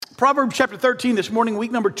Proverbs chapter 13 this morning,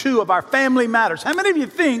 week number 2 of our Family Matters. How many of you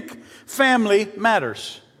think family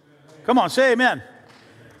matters? Come on, say amen.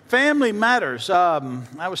 Family matters.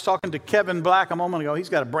 I was talking to Kevin Black a moment ago. He's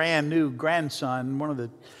got a brand new grandson, one of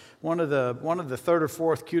the third or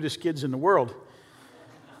fourth cutest kids in the world.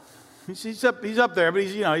 He's up there, but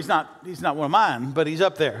he's not one of mine, but he's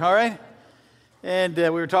up there. All right. And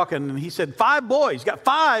we were talking, and he said 5 boys. Got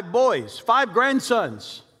 5 boys, 5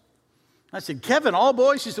 grandsons. I said, Kevin, all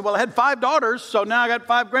boys? He said, well, I had 5 daughters, so now I got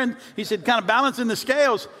 5 grandsons. He said, kind of balancing the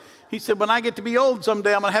scales. He said, when I get to be old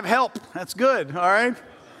someday, I'm going to have help. That's good, all right?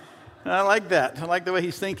 I like that. I like the way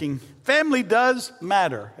he's thinking. Family does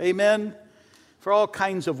matter, amen, for all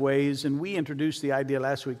kinds of ways. And we introduced the idea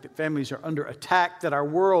last week that families are under attack, that our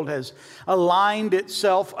world has aligned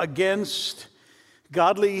itself against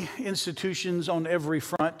godly institutions on every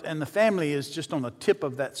front, and the family is just on the tip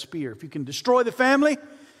of that spear. If you can destroy the family,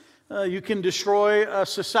 you can destroy a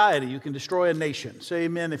society. You can destroy a nation. Say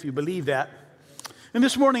amen if you believe that. And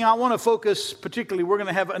this morning I want to focus particularly, we're going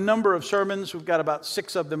to have a number of sermons. We've got about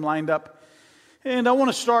 6 of them lined up. And I want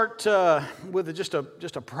to start with just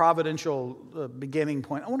a providential beginning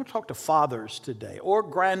point. I want to talk to fathers today, or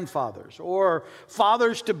grandfathers, or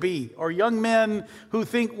fathers-to-be, or young men who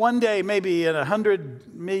think one day, maybe in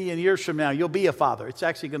 100 million years from now, you'll be a father. It's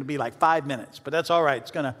actually going to be like 5 minutes, but that's all right.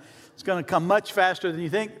 It's going to come much faster than you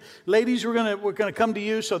think. Ladies, we're going to come to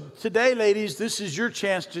you. So today, ladies, this is your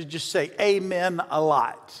chance to just say amen a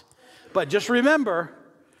lot. But just remember,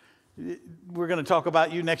 we're going to talk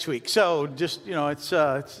about you next week. So just,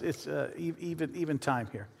 it's even time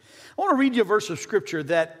here. I want to read you a verse of Scripture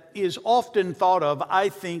that is often thought of, I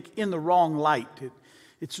think, in the wrong light.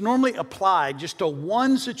 It's normally applied just to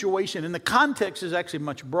one situation, and the context is actually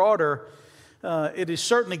much broader. It is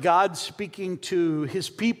certainly God speaking to His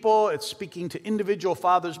people. It's speaking to individual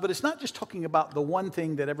fathers, but it's not just talking about the one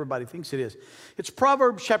thing that everybody thinks it is. It's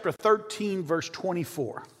Proverbs chapter 13, verse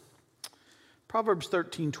 24. Proverbs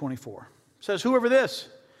 13:24 says, whoever this,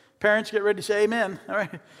 parents get ready to say amen, all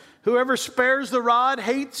right. Whoever spares the rod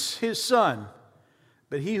hates his son,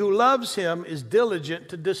 but he who loves him is diligent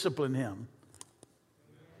to discipline him.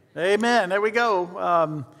 Amen, there we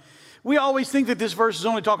go. We always think that this verse is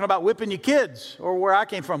only talking about whipping your kids, or where I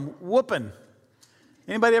came from, whooping.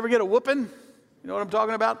 Anybody ever get a whooping? You know what I'm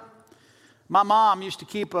talking about? My mom used to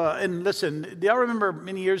keep, and listen, do y'all remember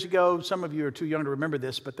many years ago, some of you are too young to remember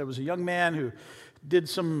this, but there was a young man who did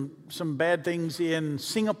some bad things in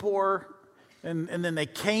Singapore, and then they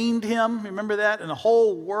caned him. Remember that? And the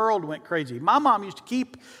whole world went crazy. My mom used to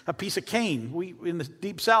keep a piece of cane. In the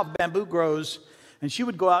deep south, bamboo grows, and she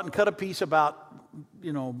would go out and cut a piece about,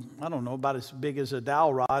 about as big as a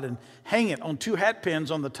dowel rod and hang it on 2 hat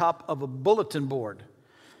pins on the top of a bulletin board.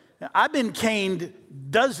 Now, I've been caned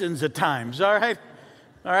dozens of times, all right?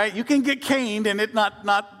 All right, you can get caned and it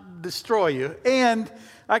not destroy you. And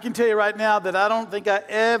I can tell you right now that I don't think I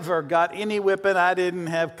ever got any whipping I didn't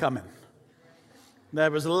have coming.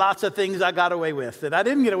 There was lots of things I got away with that I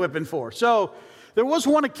didn't get a whipping for. So there was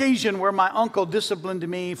one occasion where my uncle disciplined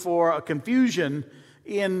me for a confusion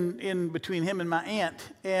in between him and my aunt,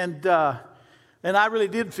 and I really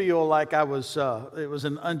did feel like it was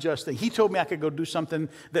an unjust thing. He told me I could go do something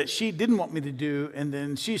that she didn't want me to do, and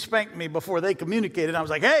then she spanked me before they communicated. I was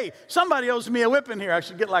like, hey, somebody owes me a whipping here. I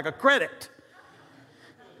should get like a credit.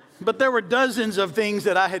 But there were dozens of things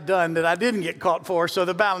that I had done that I didn't get caught for, so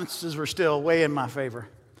the balances were still way in my favor.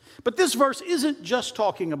 But this verse isn't just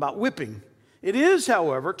talking about whipping. It is,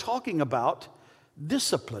 however, talking about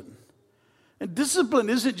discipline. And discipline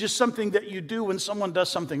isn't just something that you do when someone does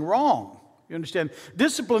something wrong. You understand?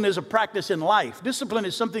 Discipline is a practice in life. Discipline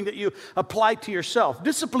is something that you apply to yourself.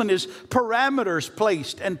 Discipline is parameters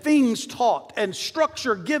placed and things taught and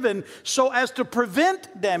structure given so as to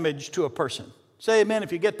prevent damage to a person. Say amen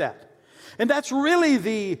if you get that. And that's really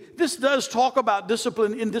this does talk about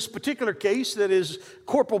discipline in this particular case that is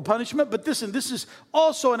corporal punishment, but this is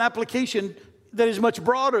also an application that is much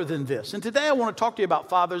broader than this. And today I want to talk to you about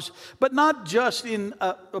fathers, but not just in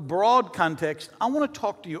a broad context. I want to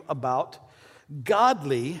talk to you about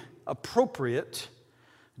godly, appropriate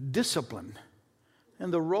discipline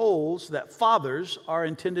and the roles that fathers are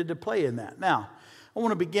intended to play in that. Now, I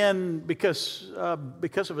want to begin because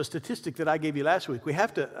of a statistic that I gave you last week. We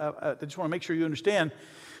have to, I just want to make sure you understand,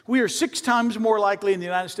 we are 6 times more likely in the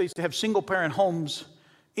United States to have single-parent homes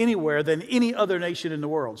anywhere than any other nation in the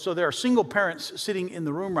world. So there are single parents sitting in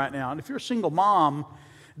the room right now. And if you're a single mom,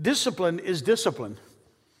 discipline is discipline.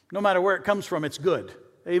 No matter where it comes from, it's good.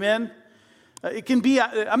 Amen? It can be,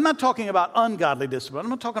 I'm not talking about ungodly discipline. I'm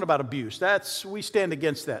not talking about abuse. We stand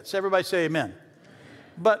against that. So everybody say amen.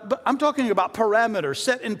 But I'm talking about parameters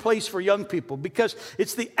set in place for young people, because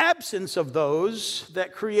it's the absence of those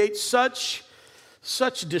that creates such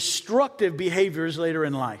destructive behaviors later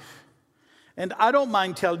in life. And I don't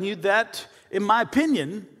mind telling you that, in my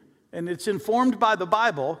opinion, and it's informed by the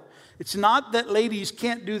Bible, it's not that ladies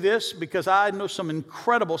can't do this, because I know some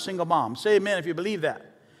incredible single moms. Say amen if you believe that.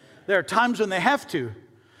 There are times when they have to.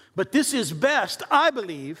 But this is best, I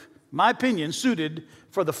believe, my opinion, suited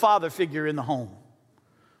for the father figure in the home.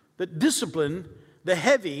 The discipline,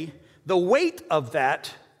 the weight of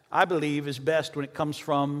that, I believe, is best when it comes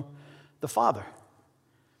from the father.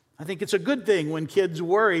 I think it's a good thing when kids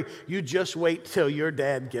worry, you just wait till your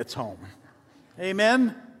dad gets home.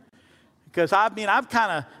 Amen? Because I've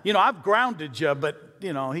kind of, I've grounded you, but,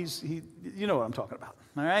 you know what I'm talking about,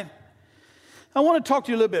 all right? I want to talk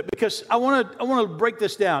to you a little bit, because I want to break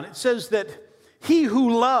this down. It says that he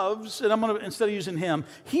who loves, and I'm going to, instead of using him,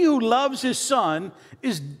 he who loves his son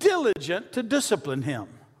is diligent to discipline him.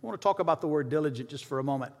 I want to talk about the word diligent just for a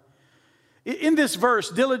moment. In this verse,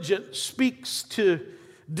 diligent speaks to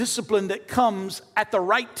discipline that comes at the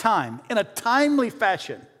right time, in a timely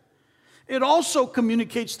fashion. It also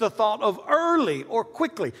communicates the thought of early or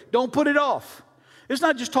quickly. Don't put it off. It's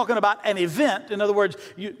not just talking about an event. In other words,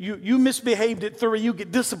 you misbehaved at 3, you get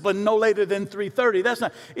disciplined no later than 3:30. That's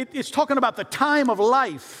not. It's talking about the time of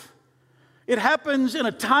life. It happens in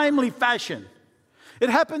a timely fashion. It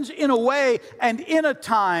happens in a way and in a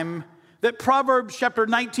time that Proverbs chapter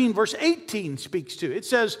 19, verse 18 speaks to. It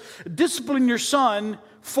says, discipline your son,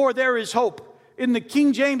 for there is hope. In the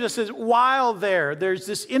King James, it says, while there's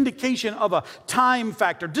this indication of a time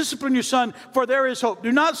factor. Discipline your son, for there is hope.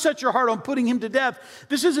 Do not set your heart on putting him to death.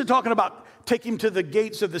 This isn't talking about take him to the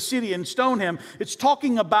gates of the city and stone him. It's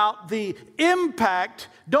talking about the impact.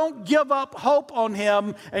 Don't give up hope on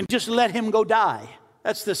him and just let him go die.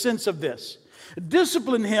 That's the sense of this.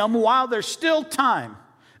 Discipline him while there's still time.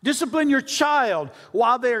 Discipline your child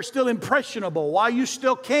while they are still impressionable, while you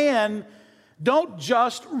still can. Don't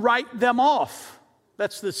just write them off.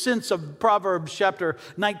 That's the sense of Proverbs chapter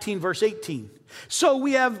 19, verse 18. So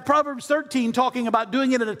we have Proverbs 13 talking about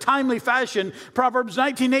doing it in a timely fashion. Proverbs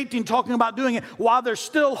 19:18 talking about doing it while there's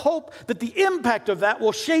still hope that the impact of that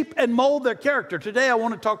will shape and mold their character. Today I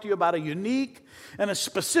want to talk to you about a unique and a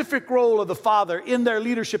specific role of the father in their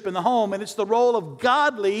leadership in the home, and it's the role of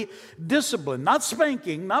godly discipline. Not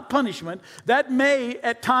spanking, not punishment. That may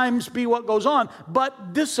at times be what goes on,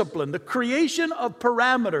 but discipline, the creation of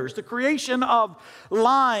parameters, the creation of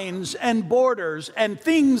lines and borders and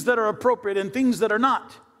things that are appropriate and things that are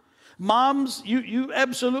not. Moms, you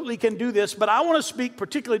absolutely can do this, but I want to speak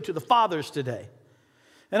particularly to the fathers today.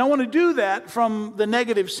 And I want to do that from the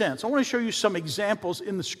negative sense. I want to show you some examples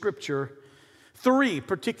in the scripture, 3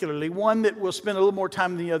 particularly, one that we'll spend a little more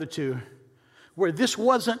time than the other 2, where this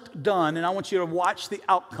wasn't done, and I want you to watch the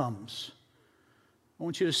outcomes. I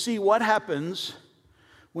want you to see what happens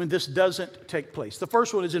when this doesn't take place. The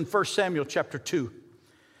first one is in 1 Samuel chapter 2.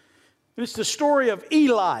 And it's the story of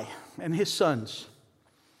Eli and his sons.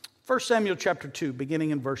 1 Samuel chapter 2, beginning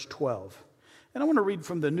in verse 12. And I want to read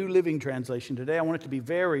from the New Living Translation today. I want it to be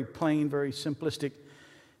very plain, very simplistic,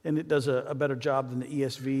 and it does a better job than the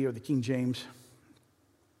ESV or the King James.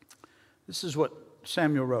 This is what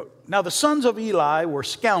Samuel wrote. Now the sons of Eli were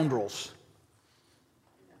scoundrels.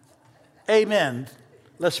 Amen.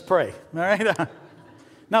 Let's pray. All right.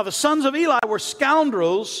 Now the sons of Eli were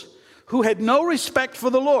scoundrels who had no respect for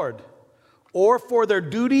the Lord or for their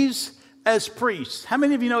duties as priests. How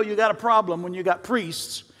many of you know you got a problem when you got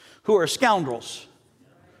priests who are scoundrels?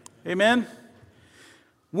 Amen.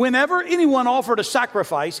 Whenever anyone offered a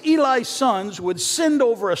sacrifice, Eli's sons would send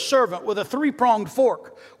over a servant with a 3-pronged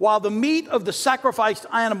fork. While the meat of the sacrificed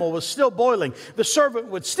animal was still boiling, the servant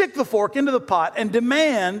would stick the fork into the pot and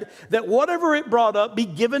demand that whatever it brought up be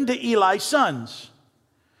given to Eli's sons.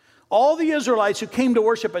 All the Israelites who came to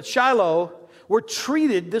worship at Shiloh were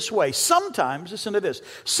treated this way. Sometimes, listen to this,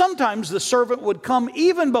 sometimes the servant would come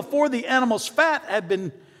even before the animal's fat had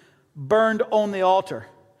been burned on the altar.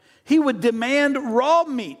 He would demand raw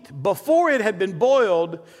meat before it had been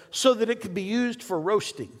boiled so that it could be used for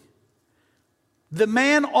roasting. The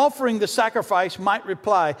man offering the sacrifice might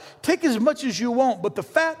reply, "Take as much as you want, but the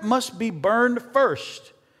fat must be burned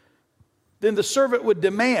first." Then the servant would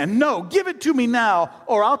demand, "No, give it to me now,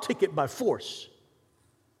 or I'll take it by force."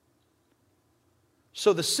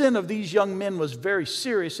 So the sin of these young men was very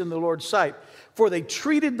serious in the Lord's sight, for they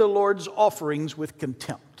treated the Lord's offerings with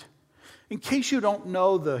contempt. In case you don't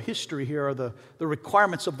know the history here or the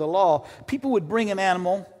requirements of the law, people would bring an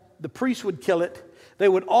animal, the priest would kill it, they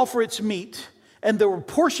would offer its meat, and there were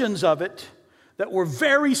portions of it that were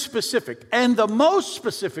very specific. And the most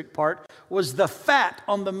specific part was the fat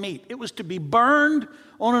on the meat. It was to be burned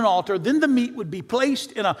on an altar. Then the meat would be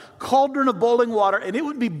placed in a cauldron of boiling water, and it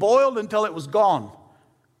would be boiled until it was gone.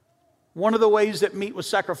 One of the ways that meat was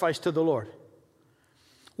sacrificed to the Lord.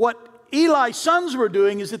 What Eli's sons were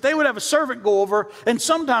doing is that they would have a servant go over, and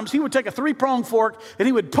sometimes he would take a 3-pronged fork and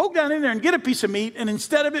he would poke down in there and get a piece of meat, and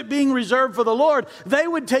instead of it being reserved for the Lord, they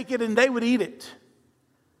would take it and they would eat it.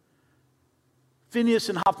 Phinehas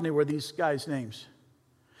and Hophni were these guys' names.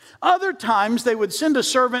 Other times they would send a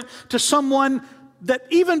servant to someone that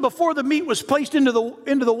even before the meat was placed into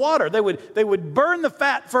the water, they would burn the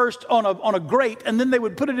fat first on a grate, and then they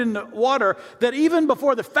would put it in the water, that even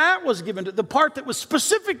before the fat was given to the part that was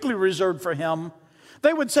specifically reserved for him,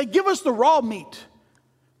 they would say, give us the raw meat.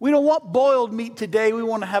 We don't want boiled meat today. We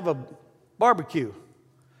want to have a barbecue.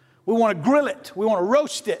 We want to grill it. We want to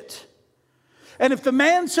roast it. And if the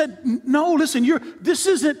man said, no, listen, this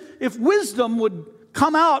isn't, if wisdom would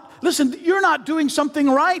come out, listen, you're not doing something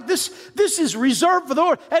right. This is reserved for the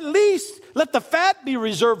Lord. At least let the fat be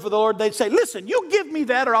reserved for the Lord. They'd say, listen, you give me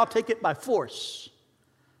that or I'll take it by force.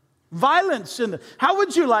 Violence. How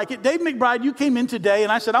would you like it? Dave McBride, you came in today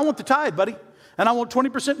and I said, I want the tithe, buddy. And I want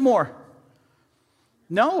 20% more.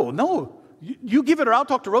 No. You give it or I'll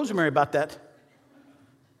talk to Rosemary about that.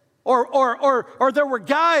 Or there were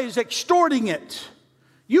guys extorting it.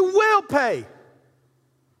 You will pay.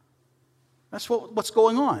 That's what's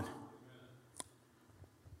going on.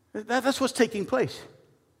 That's what's taking place.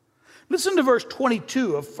 Listen to verse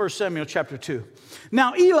 22 of 1 Samuel chapter 2.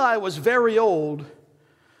 Now Eli was very old,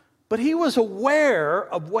 but he was aware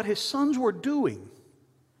of what his sons were doing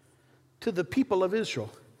to the people of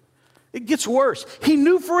Israel. It gets worse. He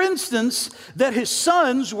knew, for instance, that his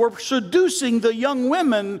sons were seducing the young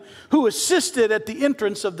women who assisted at the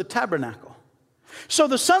entrance of the tabernacle. So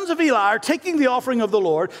the sons of Eli are taking the offering of the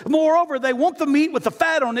Lord. Moreover, they want the meat with the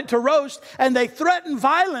fat on it to roast, and they threaten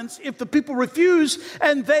violence if the people refuse,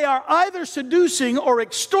 and they are either seducing or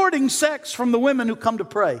extorting sex from the women who come to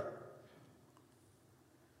pray.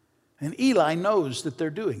 And Eli knows that they're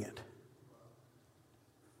doing it.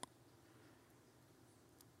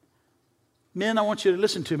 Men, I want you to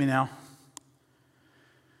listen to me now.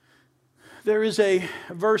 There is a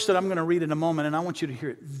verse that I'm going to read in a moment, and I want you to hear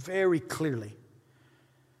it very clearly.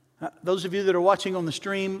 Those of you that are watching on the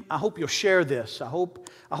stream, I hope you'll share this. I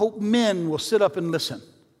hope men will sit up and listen.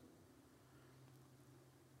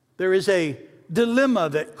 There is a dilemma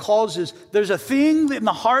that there's a thing in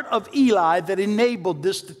the heart of Eli that enabled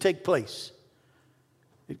this to take place.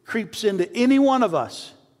 It creeps into any one of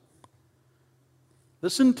us.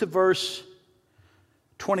 Listen to verse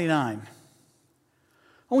 29.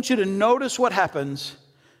 I want you to notice what happens,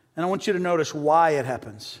 and I want you to notice why it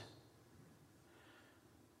happens.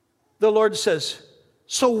 The Lord says,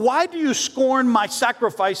 so why do you scorn my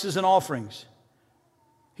sacrifices and offerings?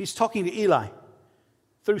 He's talking to Eli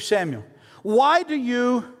through Samuel. Why do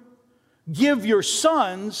you give your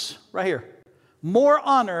sons, right here, more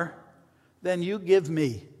honor than you give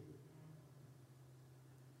me?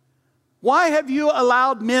 Why have you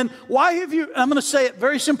allowed men, I'm going to say it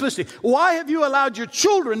very simplistic, why have you allowed your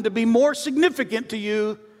children to be more significant to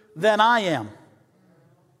you than I am?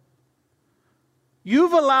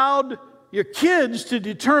 You've allowed your kids to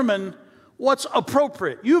determine what's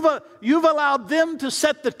appropriate. You've allowed them to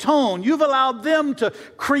set the tone. You've allowed them to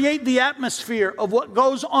create the atmosphere of what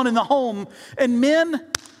goes on in the home. And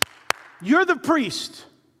men, you're the priest.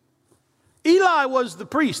 Eli was the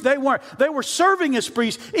priest. They were serving as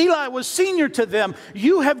priests. Eli was senior to them.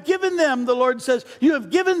 You have given them, the Lord says, you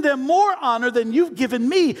have given them more honor than you've given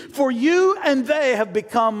me. For you and they have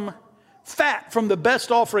become fat from the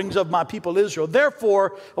best offerings of my people Israel.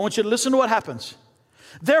 Therefore, I want you to listen to what happens.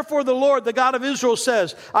 Therefore, the Lord, the God of Israel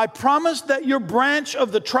says, I promised that your branch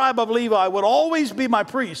of the tribe of Levi would always be my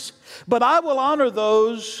priests, but I will honor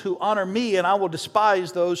those who honor me, and I will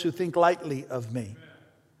despise those who think lightly of me.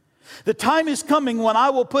 The time is coming when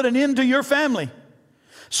I will put an end to your family,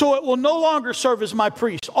 so it will no longer serve as my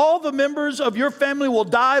priest. All the members of your family will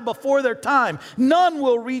die before their time. None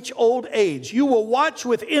will reach old age. You will watch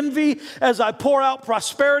with envy as I pour out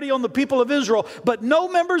prosperity on the people of Israel, but no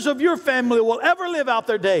members of your family will ever live out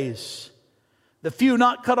their days. The few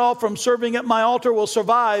not cut off from serving at my altar will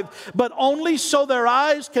survive, but only so their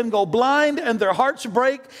eyes can go blind and their hearts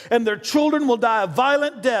break and their children will die a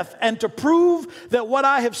violent death. And to prove that what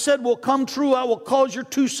I have said will come true, I will cause your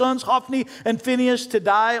two sons, Hophni and Phinehas, to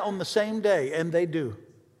die on the same day. And they do.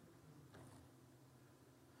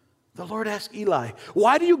 The Lord asked Eli,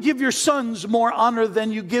 why do you give your sons more honor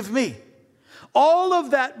than you give me? All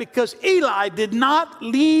of that because Eli did not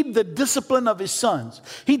lead the discipline of his sons.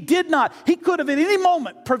 He did not. He could have at any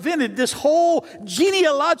moment prevented this whole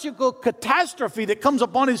genealogical catastrophe that comes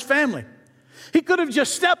upon his family. He could have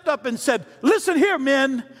just stepped up and said, listen here,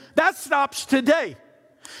 men, that stops today.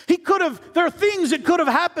 There are things that could have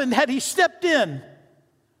happened had he stepped in.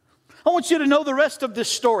 I want you to know the rest of this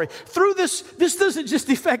story. Through this doesn't just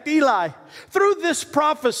affect Eli. Through this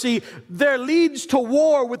prophecy, there leads to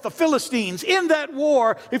war with the Philistines. In that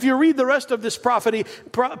war, if you read the rest of this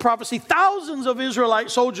prophecy, thousands of Israelite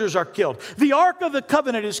soldiers are killed. The Ark of the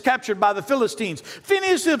Covenant is captured by the Philistines.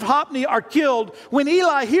 Phinehas and Hophni are killed. When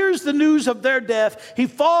Eli hears the news of their death, he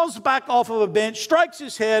falls back off of a bench, strikes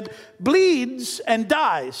his head, bleeds, and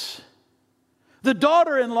dies. The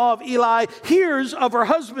daughter-in-law of Eli hears of her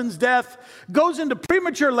husband's death, goes into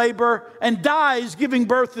premature labor, and dies giving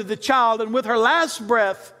birth to the child. And with her last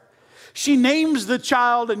breath, she names the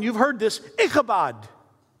child, and you've heard this, Ichabod,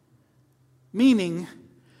 meaning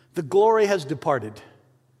the glory has departed.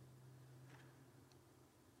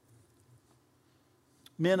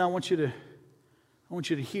 Men, I want you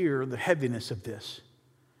to hear the heaviness of this.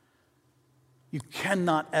 You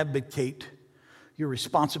cannot abdicate your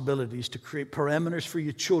responsibilities to create parameters for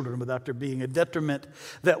your children without there being a detriment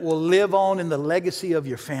that will live on in the legacy of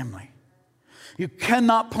your family. You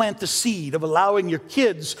cannot plant the seed of allowing your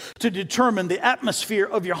kids to determine the atmosphere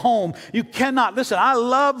of your home. You cannot. Listen, I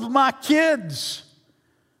love my kids.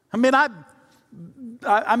 I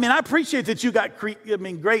appreciate that you got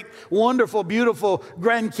great, wonderful, beautiful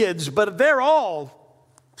grandkids, but they're all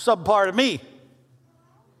subpart of me.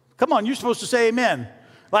 Come on, you're supposed to say amen.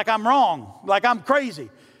 Like I'm wrong, like I'm crazy.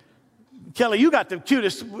 Kelly, you got the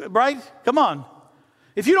cutest, right? Come on.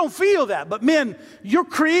 If you don't feel that, but men, you're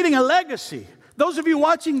creating a legacy. Those of you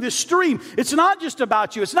watching this stream, it's not just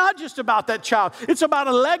about you. It's not just about that child. It's about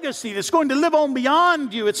a legacy that's going to live on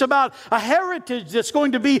beyond you. It's about a heritage that's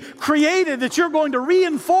going to be created that you're going to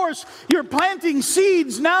reinforce. You're planting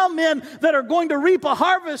seeds now, men, that are going to reap a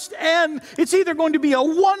harvest, and it's either going to be a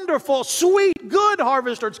wonderful, sweet, good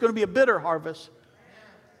harvest, or it's going to be a bitter harvest.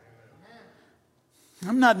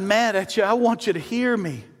 I'm not mad at you. I want you to hear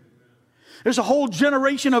me. There's a whole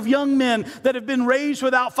generation of young men that have been raised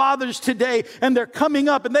without fathers today, and they're coming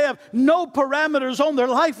up, and they have no parameters on their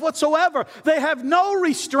life whatsoever. They have no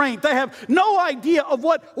restraint. They have no idea of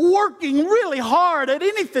what working really hard at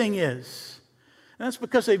anything is. And that's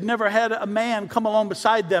because they've never had a man come along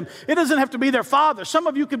beside them. It doesn't have to be their father. Some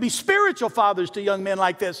of you could be spiritual fathers to young men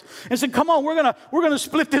like this and say, come on, we're gonna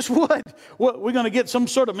split this wood. We're going to get some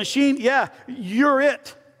sort of machine. Yeah, you're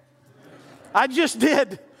it. I just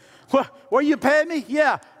did. Were you paying me?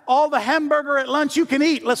 Yeah. All the hamburger at lunch you can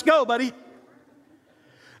eat. Let's go, buddy.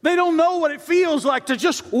 They don't know what it feels like to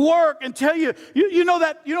just work and tell you know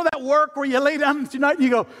that work where you lay down tonight and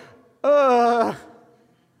you go,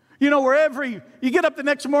 wherever you get up the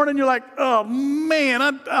next morning, you're like, oh man,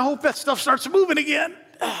 I hope that stuff starts moving again.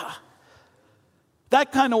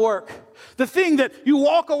 That kind of work. The thing that you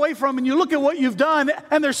walk away from and you look at what you've done,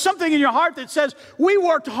 and there's something in your heart that says, we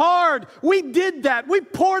worked hard, we did that, we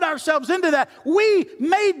poured ourselves into that, we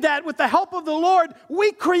made that with the help of the Lord,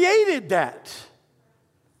 we created that.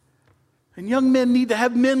 And young men need to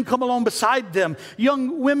have men come along beside them.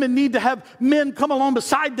 Young women need to have men come along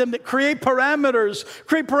beside them that create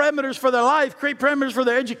parameters for their life, create parameters for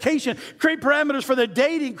their education, create parameters for their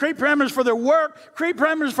dating, create parameters for their work, create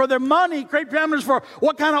parameters for their money, create parameters for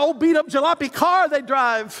what kind of old beat-up jalopy car they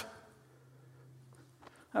drive.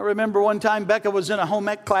 I remember one time Becca was in a home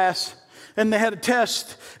ec class, and they had a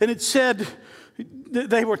test, and it said,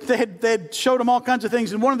 they had showed them all kinds of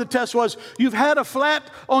things, and one of the tests was, you've had a flat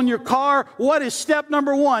on your car, what is step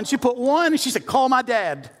number 1? She put 1, and she said, call my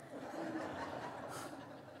dad.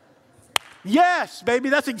 Yes, baby,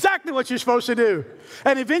 that's exactly what you're supposed to do.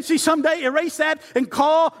 And eventually someday erase that and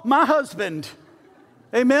call my husband.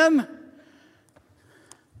 Amen?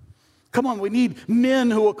 Come on, we need men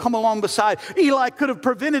who will come along beside. Eli could have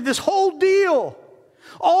prevented this whole deal.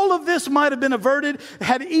 All of this might have been averted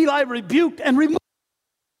had Eli rebuked and removed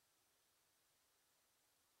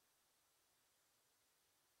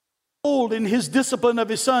in his discipline of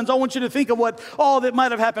his sons. I want you to think of what all that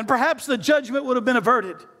might have happened. Perhaps the judgment would have been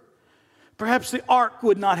averted. Perhaps the ark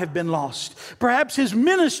would not have been lost. Perhaps his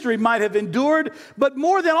ministry might have endured. But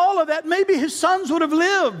more than all of that, maybe his sons would have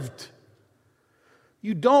lived.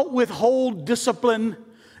 You don't withhold discipline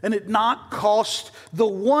and it not cost the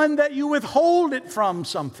one that you withhold it from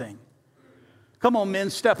something. Come on, men,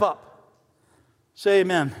 step up. Say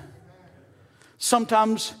amen.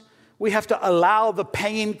 Sometimes we have to allow the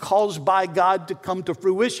pain caused by God to come to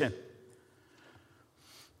fruition.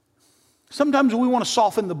 Sometimes we want to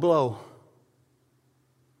soften the blow.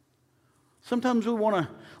 Sometimes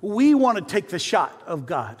we want to take the shot of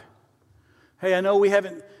God. Hey, I know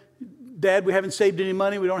Dad, we haven't saved any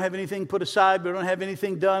money. We don't have anything put aside. We don't have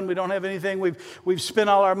anything done. We don't have anything. We've spent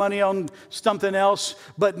all our money on something else,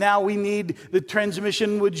 but now we need the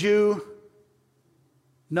transmission. Would you?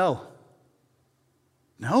 No.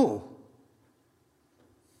 No.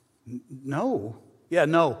 No. Yeah,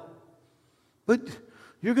 no. But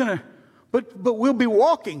we'll be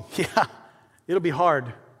walking. Yeah, it'll be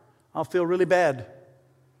hard. I'll feel really bad.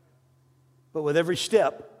 But with every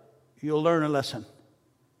step, you'll learn a lesson.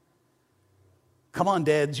 Come on,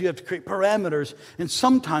 dads, you have to create parameters. And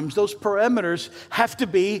sometimes those parameters have to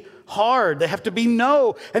be hard. They have to be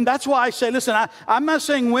no. And that's why I say, listen, I'm not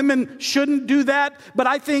saying women shouldn't do that, but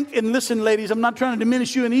I think, and listen, ladies, I'm not trying to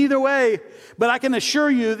diminish you in either way, but I can assure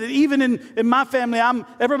you that even in my family,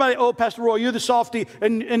 everybody, oh, Pastor Roy, you're the softy,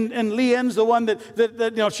 and Leanne's the one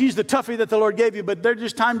that she's the toughie that the Lord gave you, but there are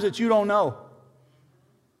just times that you don't know.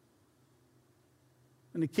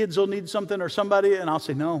 And the kids will need something or somebody, and I'll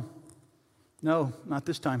say, no, not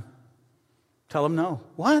this time. Tell them no.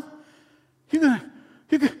 What? You're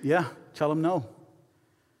gonna, yeah, tell them no.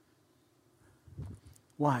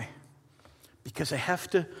 Why? Because I have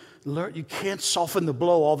to learn. You can't soften the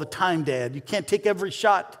blow all the time, Dad. You can't take every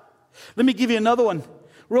shot. Let me give you another one.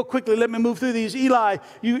 Real quickly, let me move through these. Eli,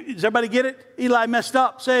 does everybody get it? Eli messed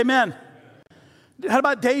up. Say amen. How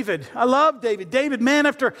about David? I love David. David, man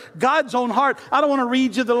after God's own heart. I don't want to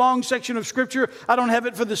read you the long section of Scripture. I don't have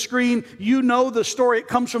it for the screen. You know the story. It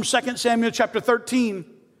comes from 2 Samuel chapter 13.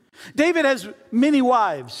 David has many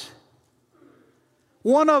wives.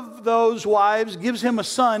 One of those wives gives him a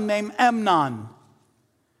son named Amnon.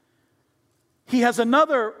 He has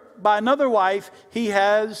by another wife, he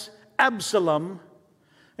has Absalom.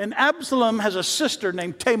 And Absalom has a sister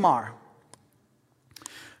named Tamar.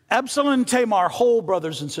 Absalom and Tamar, whole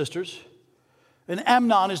brothers and sisters. And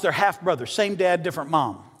Amnon is their half-brother, same dad, different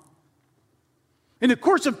mom. In the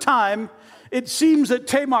course of time, it seems that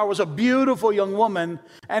Tamar was a beautiful young woman,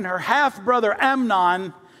 and her half-brother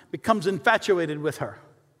Amnon becomes infatuated with her.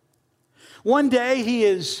 One day, he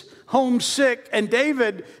is homesick, and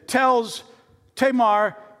David tells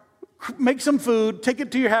Tamar, make some food, take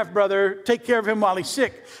it to your half-brother, take care of him while he's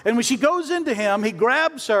sick. And when she goes into him, he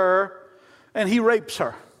grabs her, and he rapes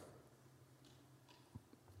her.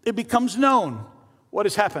 It becomes known what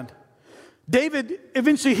has happened. David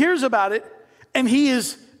eventually hears about it, and he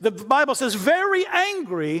is, the Bible says, very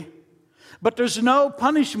angry, but there's no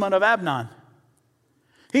punishment of Amnon.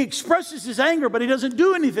 He expresses his anger, but he doesn't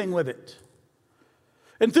do anything with it.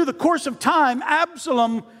 And through the course of time,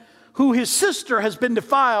 Absalom, who his sister has been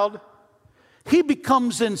defiled, he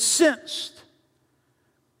becomes incensed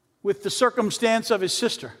with the circumstance of his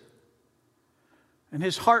sister. And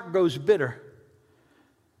his heart grows bitter.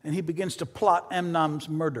 And he begins to plot Amnon's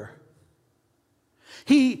murder.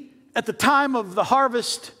 At the time of the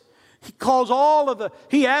harvest,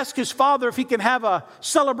 he asks his father if he can have a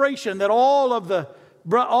celebration that all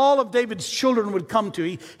of David's children would come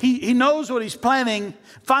to. He knows what he's planning.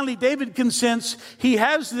 Finally, David consents. He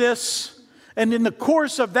has this, and in the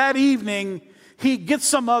course of that evening, he gets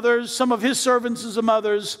some of his servants and some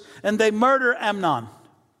others, and they murder Amnon.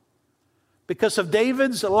 Because of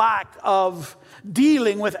David's lack of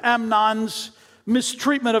dealing with Amnon's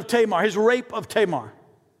mistreatment of Tamar, his rape of Tamar.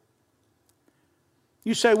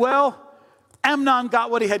 You say, well, Amnon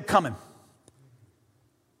got what he had coming.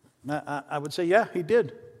 I would say, yeah, he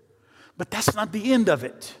did. But that's not the end of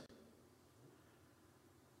it.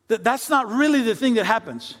 That's not really the thing that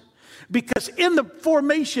happens. Because in the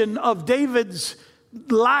formation of David's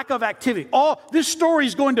lack of activity, this story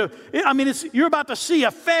is going to, you're about to see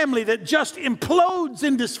a family that just implodes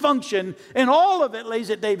in dysfunction, and all of it lays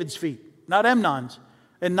at David's feet, not Amnon's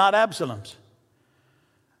and not Absalom's.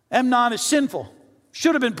 Amnon is sinful,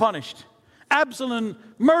 should have been punished. Absalom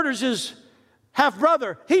murders his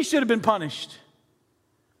half-brother, he should have been punished.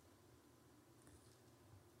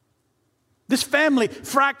 This family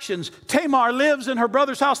fractions. Tamar lives in her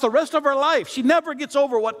brother's house the rest of her life. She never gets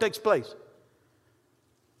over what takes place.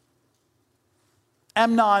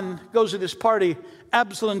 Amnon goes to this party.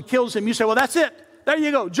 Absalom kills him. You say, well, that's it. There you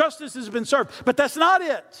go. Justice has been served. But that's not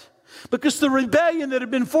it. Because the rebellion that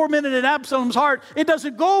had been fermented in Absalom's heart, it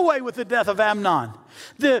doesn't go away with the death of Amnon.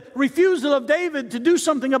 The refusal of David to do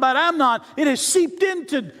something about Amnon, it has seeped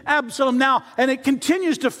into Absalom now, and it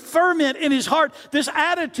continues to ferment in his heart. This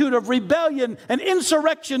attitude of rebellion and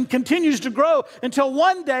insurrection continues to grow until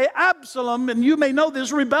one day Absalom, and you may know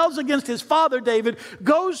this, rebels against his father David,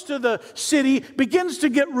 goes to the city, begins to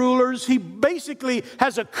get rulers. He basically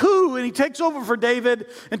has a coup, and he takes over for David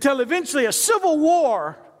until eventually a civil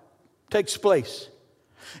war takes place.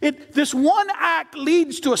 This one act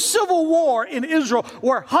leads to a civil war in Israel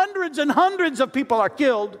where hundreds and hundreds of people are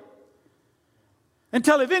killed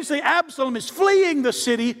until eventually Absalom is fleeing the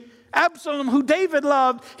city. Absalom, who David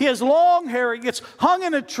loved, he has long hair, he gets hung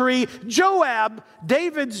in a tree. Joab,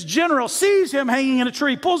 David's general, sees him hanging in a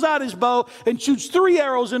tree, pulls out his bow and shoots 3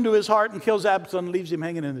 arrows into his heart and kills Absalom and leaves him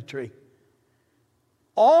hanging in the tree.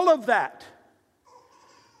 All of that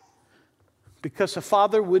because a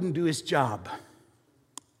father wouldn't do his job.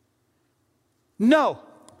 No,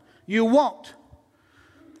 you won't.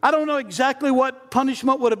 I don't know exactly what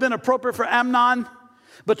punishment would have been appropriate for Amnon,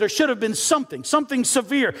 but there should have been something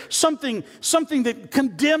severe, something that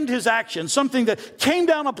condemned his actions, something that came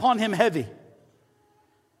down upon him heavy.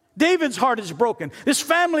 David's heart is broken. His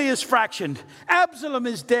family is fractured. Absalom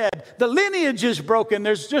is dead. The lineage is broken.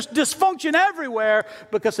 There's just dysfunction everywhere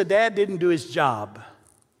because the dad didn't do his job.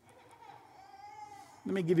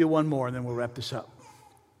 Let me give you one more and then we'll wrap this up.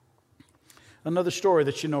 Another story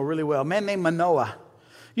that you know really well. A man named Manoah.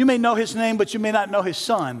 You may know his name, but you may not know his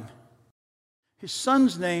son. His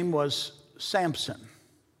son's name was Samson.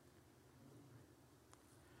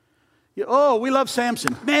 Oh, we love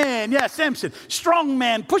Samson. Man, yeah, Samson. Strong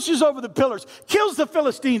man, pushes over the pillars, kills the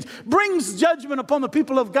Philistines, brings judgment upon the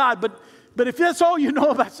people of God. But if that's all you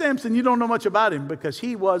know about Samson, you don't know much about him because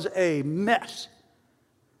he was a mess.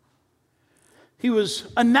 He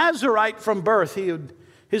was a Nazirite from birth.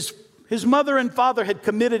 His mother and father had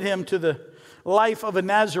committed him to the life of a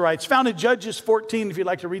Nazirite. It's found in Judges 14 if you'd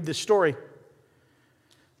like to read this story.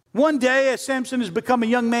 One day, as Samson has become a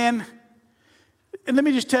young man, and let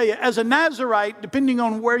me just tell you, as a Nazirite, depending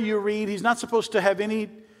on where you read, he's not supposed to have any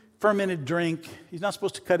fermented drink. He's not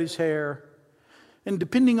supposed to cut his hair. And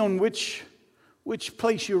depending on which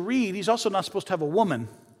place you read, he's also not supposed to have a woman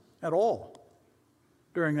at all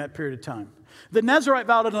during that period of time. The Nazirite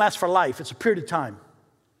vow doesn't last for life. It's a period of time.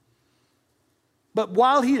 But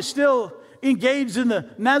while he is still engaged in the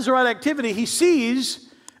Nazirite activity, he sees,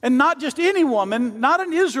 and not just any woman, not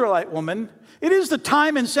an Israelite woman, it is the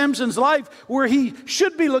time in Samson's life where he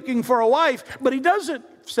should be looking for a wife, but he doesn't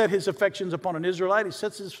set his affections upon an Israelite. He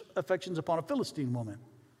sets his affections upon a Philistine woman.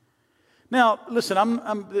 Now, listen,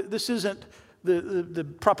 this isn't the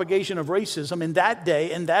propagation of racism. In that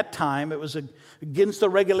day, in that time, it was against the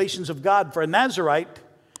regulations of God for a Nazirite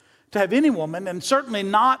to have any woman, and certainly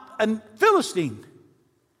not a Philistine.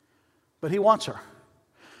 But he wants her.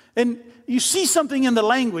 And you see something in the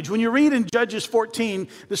language. When you read in Judges 14,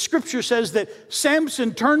 the scripture says that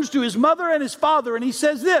Samson turns to his mother and his father and he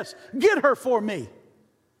says this, "Get her for me."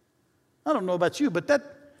 I don't know about you, but that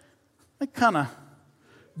kind of...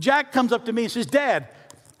 Jack comes up to me and says, "Dad,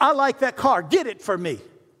 I like that car. Get it for me."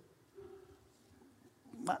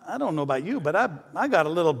 I don't know about you, but I got a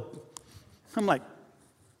little... I'm like,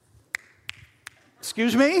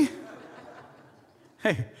 "Excuse me?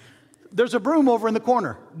 Hey, there's a broom over in the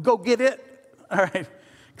corner. Go get it." All right.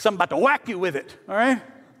 Because I'm about to whack you with it. All right.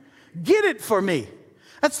 Get it for me.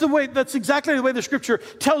 That's exactly the way the scripture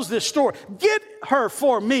tells this story. Get her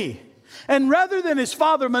for me. And rather than his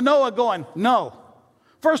father Manoah going, "No.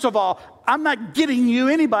 First of all, I'm not getting you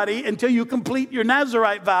anybody until you complete your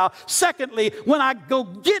Nazirite vow. Secondly, when I go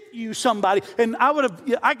get you somebody," and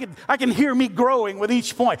I can hear me growing with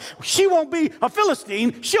each point. "She won't be a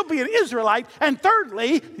Philistine, she'll be an Israelite. And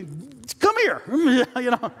thirdly, come here."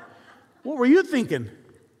 You know, what were you thinking?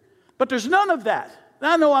 But there's none of that.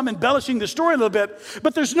 I know I'm embellishing the story a little bit,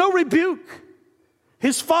 but there's no rebuke.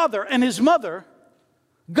 His father and his mother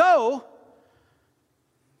go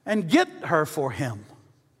and get her for him.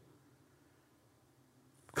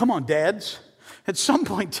 Come on, dads. At some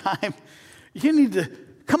point in time, you need to,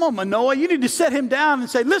 come on, Manoah, you need to set him down and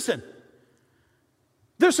say, "Listen,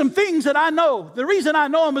 there's some things that I know. The reason I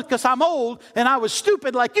know them is because I'm old and I was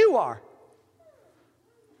stupid like you are.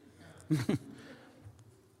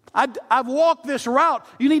 I've walked this route.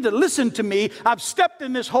 You need to listen to me. I've stepped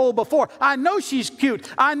in this hole before. I know she's cute.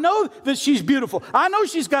 I know that she's beautiful. I know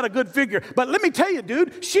she's got a good figure. But let me tell you,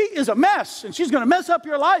 dude, she is a mess and she's going to mess up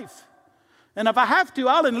your life. And if I have to,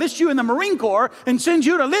 I'll enlist you in the Marine Corps and send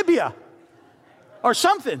you to Libya or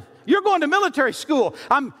something. You're going to military school.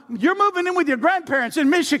 You're moving in with your grandparents in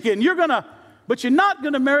Michigan. But you're not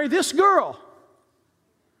going to marry this girl.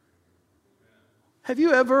 Have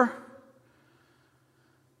you ever,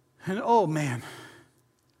 and oh man,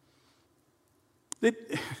 I'm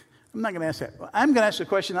not going to ask that. I'm going to ask the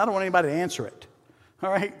question. I don't want anybody to answer it,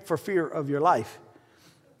 all right, for fear of your life.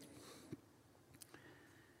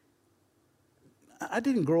 I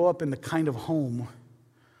didn't grow up in the kind of home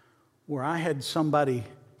where I had somebody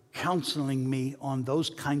counseling me on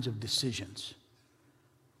those kinds of decisions.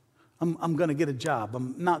 I'm going to get a job.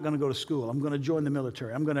 I'm not going to go to school. I'm going to join the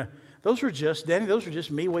military. Those were just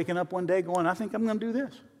me waking up one day going, I think I'm going to do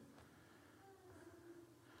this.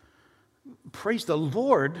 Praise the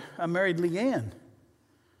Lord, I married Leanne.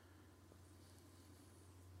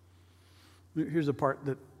 Here's the part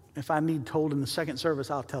that if I need told in the second service,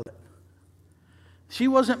 I'll tell it. She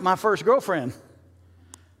wasn't my first girlfriend.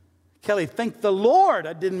 Kelly, thank the Lord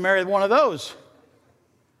I didn't marry one of those.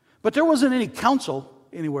 But there wasn't any counsel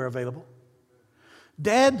anywhere available.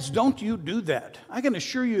 Dads, don't you do that. I can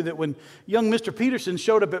assure you that when young Mr. Peterson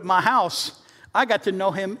showed up at my house, I got to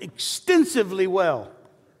know him extensively well.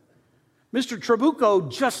 Mr. Trabucco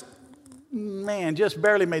just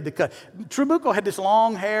barely made the cut. Trabucco had this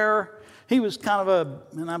long hair. He was kind of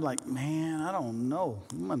and I'm like, man, I don't know.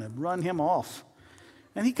 I'm going to run him off.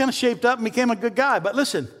 And he kind of shaped up and became a good guy. But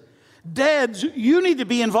listen, dads, you need to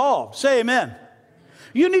be involved. Say amen.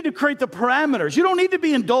 You need to create the parameters. You don't need to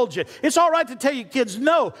be indulgent. It's all right to tell your kids,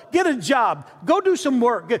 no, get a job. Go do some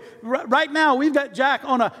work. Right now, we've got Jack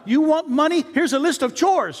on you want money? Here's a list of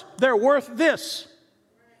chores. They're worth this.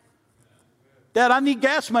 Dad, I need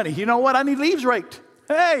gas money. You know what? I need leaves raked.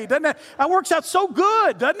 Hey, that works out so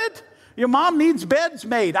good, doesn't it? Your mom needs beds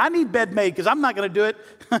made. I need bed made because I'm not going to do it.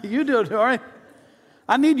 You do it, all right?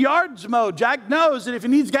 I need yards mowed. Jack knows that if he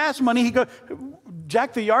needs gas money, he goes,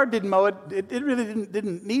 Jack, the yard didn't mow it. It really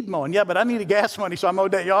didn't need mowing. Yeah, but I needed gas money, so I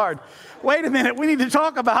mowed that yard. Wait a minute. We need to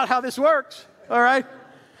talk about how this works, all right?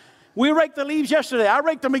 We raked the leaves yesterday. I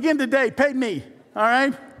raked them again today. Paid me, all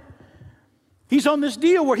right? He's on this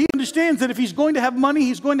deal where he understands that if he's going to have money,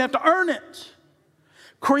 he's going to have to earn it.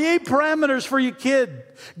 Create parameters for your kid.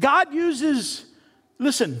 God uses,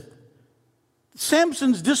 listen,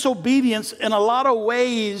 Samson's disobedience in a lot of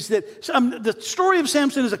ways the story of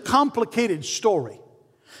Samson is a complicated story.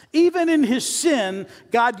 Even in his sin,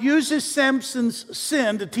 God uses Samson's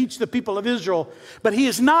sin to teach the people of Israel, but he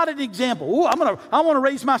is not an example. Ooh, I want to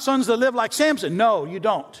raise my sons to live like Samson. No, you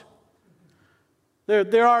don't.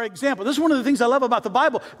 There are examples. This is one of the things I love about the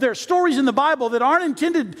Bible. There are stories in the Bible that aren't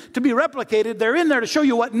intended to be replicated. They're in there to show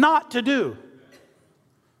you what not to do.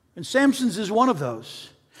 And Samson's is one of those.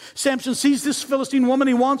 Samson sees this Philistine woman.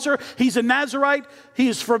 He wants her. He's a Nazirite. He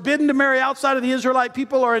is forbidden to marry outside of the Israelite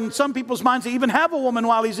people, or in some people's minds, to even have a woman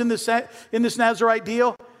while he's in this Nazirite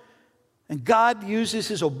deal. And God uses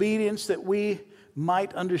his obedience that we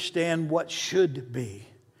might understand what should be.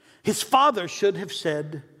 His father should have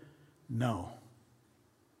said no.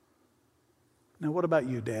 Now, what about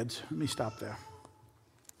you, dads? Let me stop there.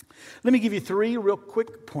 Let me give you 3 real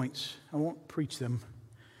quick points. I won't preach them.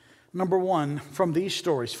 Number 1, from these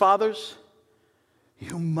stories. Fathers,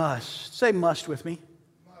 you must, say must with me.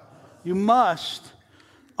 You must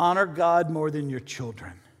honor God more than your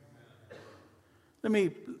children.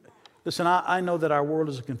 Listen, I know that our world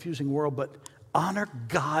is a confusing world, but honor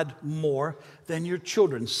God more than your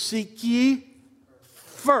children. Seek ye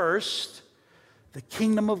first the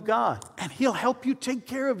kingdom of God, and he'll help you take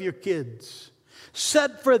care of your kids.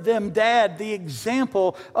 Set for them, Dad, the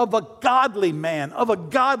example of a godly man, of a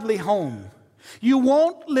godly home. You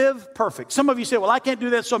won't live perfect. Some of you say, well, I can't do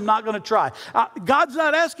that, so I'm not going to try. God's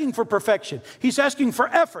not asking for perfection. He's asking for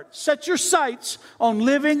effort. Set your sights on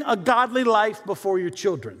living a godly life before your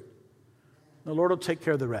children. The Lord will take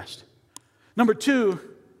care of the rest. Number 2,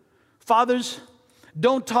 fathers,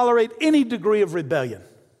 don't tolerate any degree of rebellion.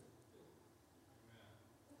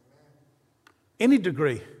 Any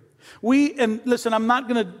degree. And listen, I'm not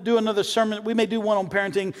going to do another sermon. We may do one on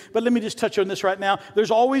parenting, but let me just touch on this right now. There's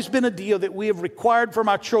always been a deal that we have required from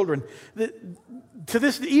our children. To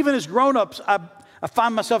this, even as grown-ups, I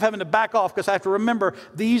find myself having to back off because I have to remember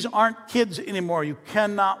these aren't kids anymore. You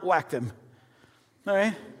cannot whack them. All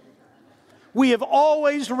right? We have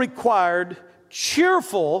always required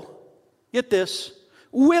cheerful, get this,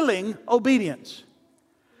 willing obedience.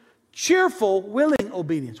 Cheerful, willing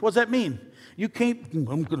obedience. What does that mean? You can't,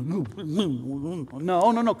 no,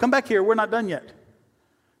 come back here. We're not done yet.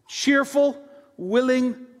 Cheerful,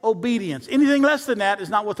 willing obedience. Anything less than that is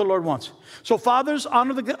not what the Lord wants. So fathers,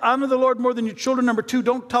 honor the Lord more than your children. Number 2,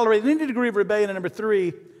 don't tolerate any degree of rebellion. And number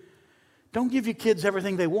 3, Don't give your kids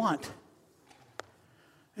everything they want.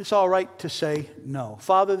 It's all right to say no.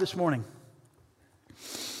 Father, this morning,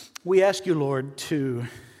 we ask you, Lord, to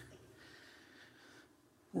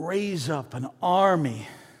raise up an army.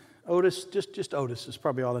 Otis, just Otis is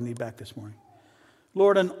probably all I need back this morning.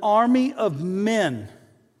 Lord, an army of men.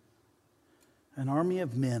 An army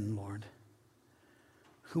of men, Lord,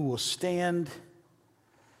 who will stand,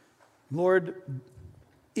 Lord,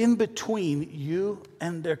 in between you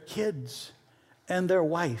and their kids and their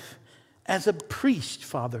wife, as a priest,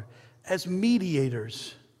 Father, as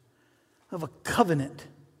mediators of a covenant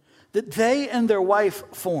that they and their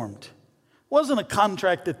wife formed. It wasn't a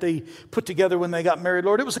contract that they put together when they got married,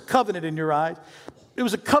 Lord. It was a covenant in your eyes. It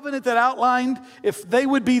was a covenant that outlined if they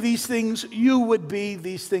would be these things, you would be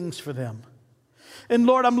these things for them. And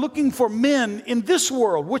Lord, I'm looking for men in this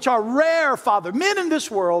world, which are rare, Father, men in this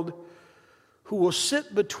world who will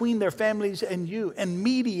sit between their families and you and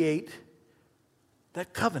mediate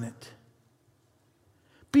that covenant.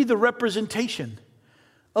 Be the representation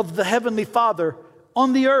of the Heavenly Father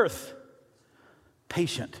on the earth,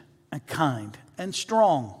 patient and kind and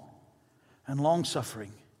strong and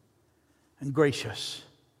long-suffering and gracious,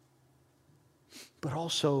 but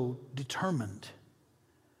also determined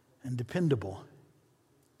and dependable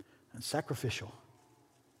and sacrificial.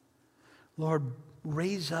 Lord,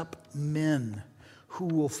 raise up men who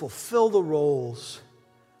will fulfill the roles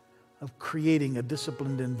of creating a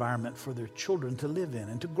disciplined environment for their children to live in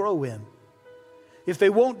and to grow in. If they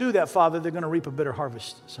won't do that, Father, they're going to reap a bitter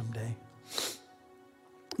harvest someday.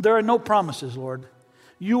 There are no promises, Lord.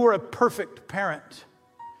 You were a perfect parent,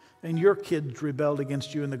 and your kids rebelled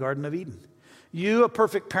against you in the Garden of Eden. You, a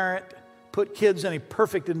perfect parent, put kids in a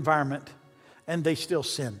perfect environment, and they still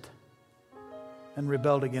sinned and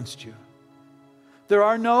rebelled against you. There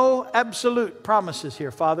are no absolute promises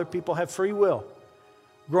here, Father. People have free will.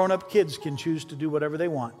 Grown-up kids can choose to do whatever they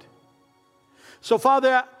want. So,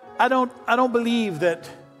 Father, I don't believe that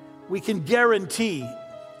we can guarantee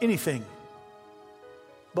anything.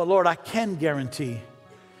 But, Lord, I can guarantee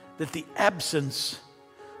that the absence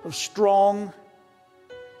of strong,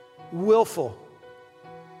 willful,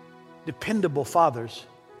 dependable fathers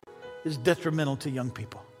is detrimental to young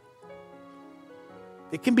people.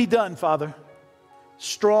 It can be done, Father.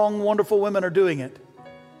 Strong, wonderful women are doing it.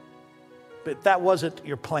 But that wasn't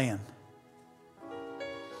your plan.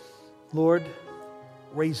 Lord,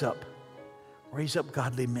 raise up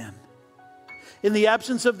godly men. In the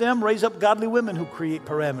absence of them, raise up godly women who create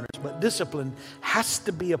parameters. But discipline has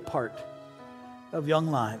to be a part of young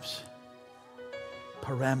lives.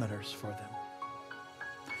 Parameters for them.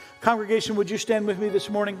 Congregation, would you stand with me this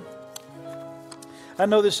morning? I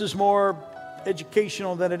know this is more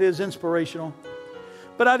educational than it is inspirational.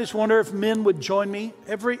 But I just wonder if men would join me.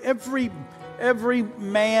 Every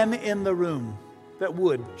man in the room that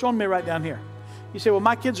would. Join me right down here. You say, well,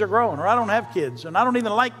 my kids are grown, or I don't have kids, and I don't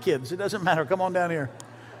even like kids. It doesn't matter. Come on down here.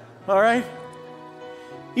 All right?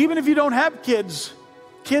 Even if you don't have kids,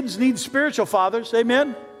 kids need spiritual fathers.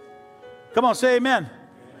 Amen? Come on, say amen.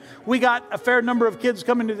 We got a fair number of kids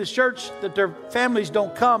coming to this church that their families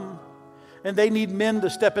don't come, and they need men to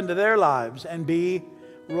step into their lives and be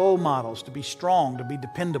role models, to be strong, to be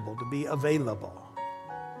dependable, to be available.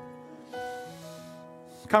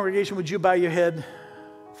 Congregation, would you bow your head?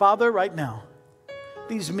 Father, right now,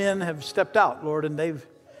 these men have stepped out, Lord, and they've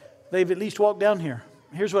at least walked down here.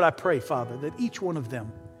 Here's what I pray, Father, that each one of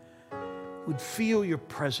them would feel your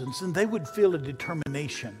presence and they would feel a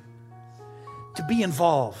determination to be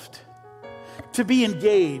involved, to be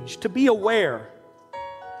engaged, to be aware.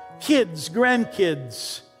 Kids,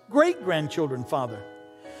 grandkids, great-grandchildren, Father.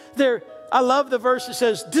 I love the verse that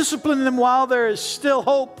says, discipline them while there is still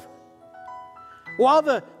hope. While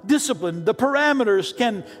the discipline, the parameters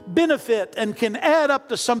can benefit and can add up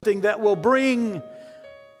to something that will bring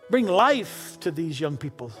life to these young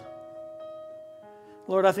people.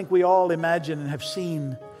 Lord, I think we all imagine and have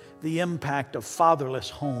seen the impact of fatherless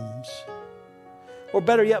homes. Or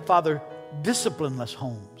better yet, Father, disciplineless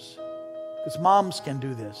homes. Because moms can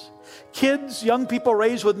do this. Kids, young people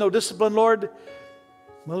raised with no discipline, Lord,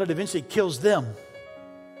 well, it eventually kills them.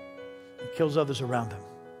 It kills others around them.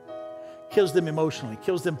 Kills them emotionally,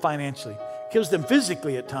 kills them financially, kills them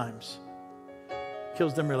physically at times,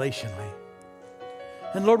 kills them relationally.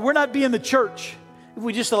 And Lord, we're not being the church if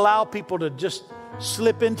we just allow people to just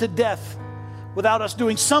slip into death without us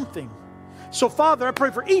doing something. So Father, I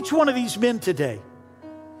pray for each one of these men today.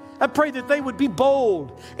 I pray that they would be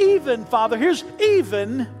bold. Even, Father,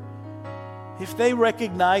 even if they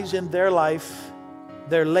recognize in their life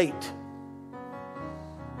they're late.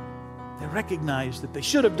 They recognize that they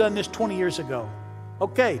should have done this 20 years ago.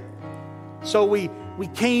 Okay, So we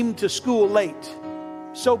came to school late.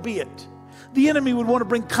 So be it. The enemy would want to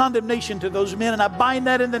bring condemnation to those men, and I bind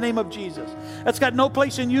that in the name of Jesus. That's got no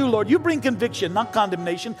place in you, Lord. You bring conviction, not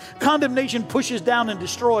condemnation. Condemnation pushes down and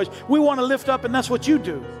destroys. We want to lift up, and that's what you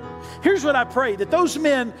do. Here's what I pray, that those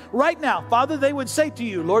men right now, Father, they would say to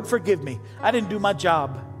you, Lord, forgive me. I didn't do my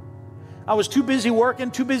job. I was too busy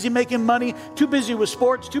working, too busy making money, too busy with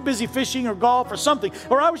sports, too busy fishing or golf or something.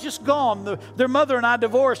 Or I was just gone. Their mother and I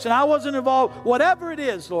divorced, and I wasn't involved. Whatever it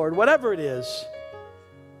is, Lord, whatever it is,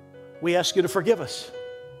 we ask you to forgive us.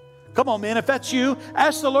 Come on, man, if that's you,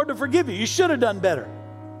 ask the Lord to forgive you. You should have done better.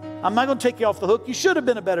 I'm not going to take you off the hook. You should have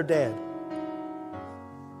been a better dad.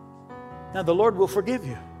 Now, the Lord will forgive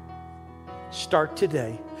you. Start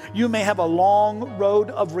today. You may have a long road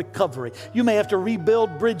of recovery. You may have to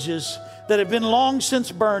rebuild bridges that have been long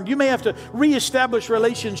since burned. You may have to reestablish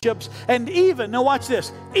relationships. And even, now watch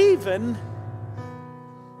this, even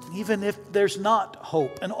if there's not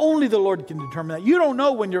hope, and only the Lord can determine that. You don't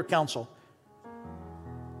know when your counsel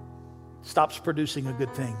stops producing a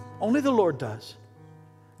good thing. Only the Lord does.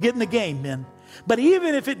 Get in the game, men. But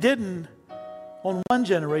even if it didn't, on one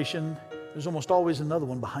generation, there's almost always another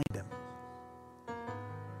one behind him.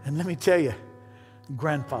 And let me tell you,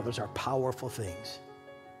 grandfathers are powerful things.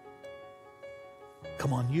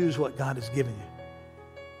 Come on, use what God has given you.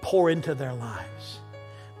 Pour into their lives.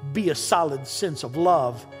 Be a solid sense of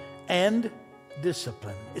love and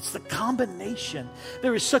discipline. It's the combination.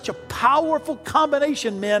 There is such a powerful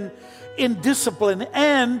combination, men, in discipline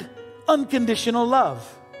and unconditional love.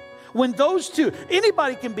 When those two,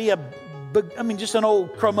 anybody can be just an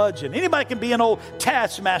old curmudgeon. Anybody can be an old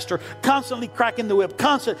taskmaster, constantly cracking the whip.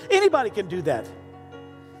 Anybody can do that.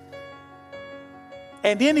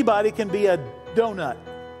 And anybody can be a donut.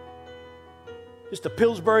 Just a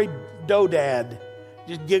Pillsbury doodad.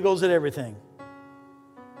 Just giggles at everything.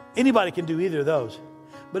 Anybody can do either of those.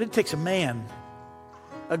 But it takes a man,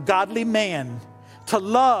 a godly man, to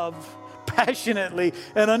love passionately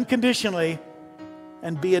and unconditionally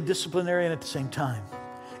and be a disciplinarian at the same time.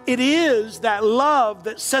 It is that love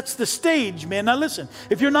that sets the stage, man. Now listen,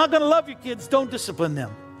 if you're not going to love your kids, don't discipline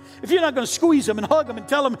them. If you're not going to squeeze them and hug them and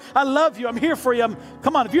tell them, I love you, I'm here for you.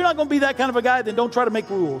 Come on, if you're not going to be that kind of a guy, then don't try to make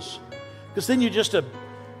rules. Because then you're just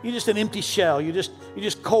an empty shell. You're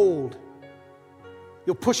just cold.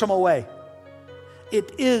 You'll push them away.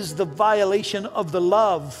 It is the violation of the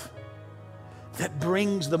love that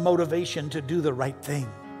brings the motivation to do the right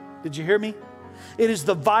thing. Did you hear me? It is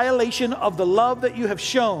the violation of the love that you have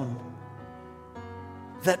shown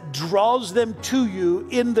that draws them to you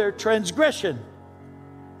in their transgression.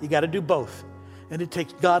 You got to do both. And it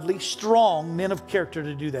takes godly, strong men of character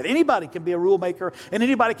to do that. Anybody can be a rule maker, and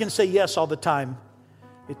anybody can say yes all the time.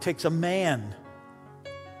 It takes a man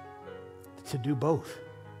to do both.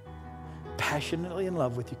 Passionately in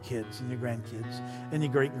love with your kids and your grandkids and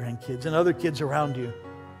your great-grandkids and other kids around you.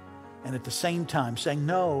 And at the same time saying,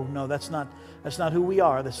 no, that's not who we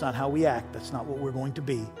are. That's not how we act. That's not what we're going to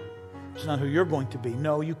be. It's not who you're going to be.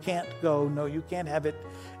 No, you can't go. No, you can't have it.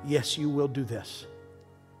 Yes, you will do this.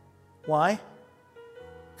 Why?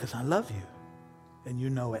 Because I love you and you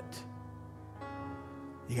know it.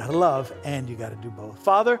 You got to love and you got to do both.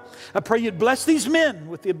 Father, I pray you'd bless these men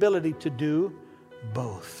with the ability to do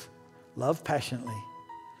both. Love passionately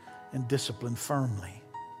and discipline firmly.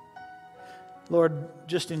 Lord,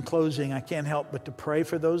 just in closing, I can't help but to pray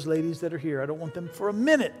for those ladies that are here. I don't want them for a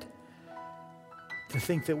minute to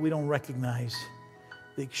think that we don't recognize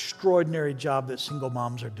the extraordinary job that single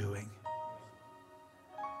moms are doing.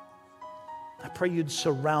 I pray you'd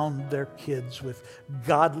surround their kids with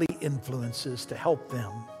godly influences to help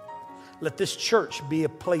them. Let this church be a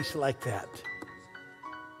place like that.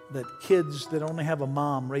 That kids that only have a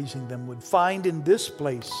mom raising them would find in this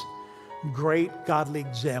place great godly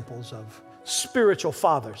examples of spiritual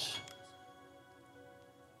fathers.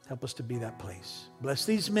 Help us to be that place. Bless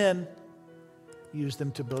these men. Use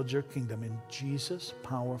them to build your kingdom in Jesus'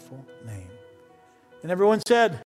 powerful name. And everyone said,